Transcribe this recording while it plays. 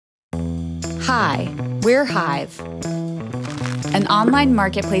Hi, we're Hive, an online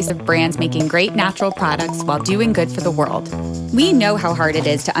marketplace of brands making great natural products while doing good for the world. We know how hard it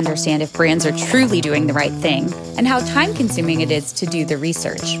is to understand if brands are truly doing the right thing and how time-consuming it is to do the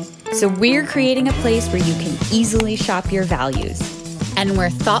research. So we're creating a place where you can easily shop your values and where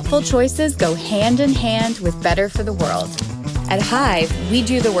thoughtful choices go hand in hand with better for the world. At Hive, we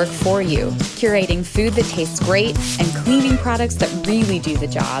do the work for you, curating food that tastes great and cleaning products that really do the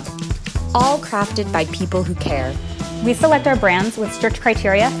job, all crafted by people who care. We select our brands with strict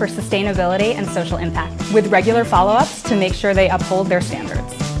criteria for sustainability and social impact, with regular follow-ups to make sure they uphold their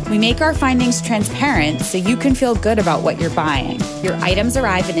standards. We make our findings transparent so you can feel good about what you're buying. Your items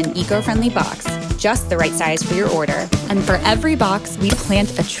arrive in an eco-friendly box, just the right size for your order. And for every box, we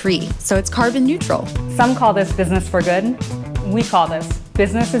plant a tree, so it's carbon neutral. Some call this business for good. We call this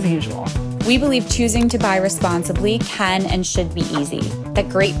business as usual. We believe choosing to buy responsibly can and should be easy, that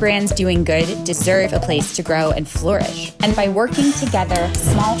great brands doing good deserve a place to grow and flourish. And by working together,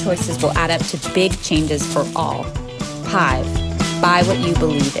 small choices will add up to big changes for all. Hive, buy what you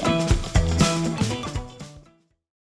believe in.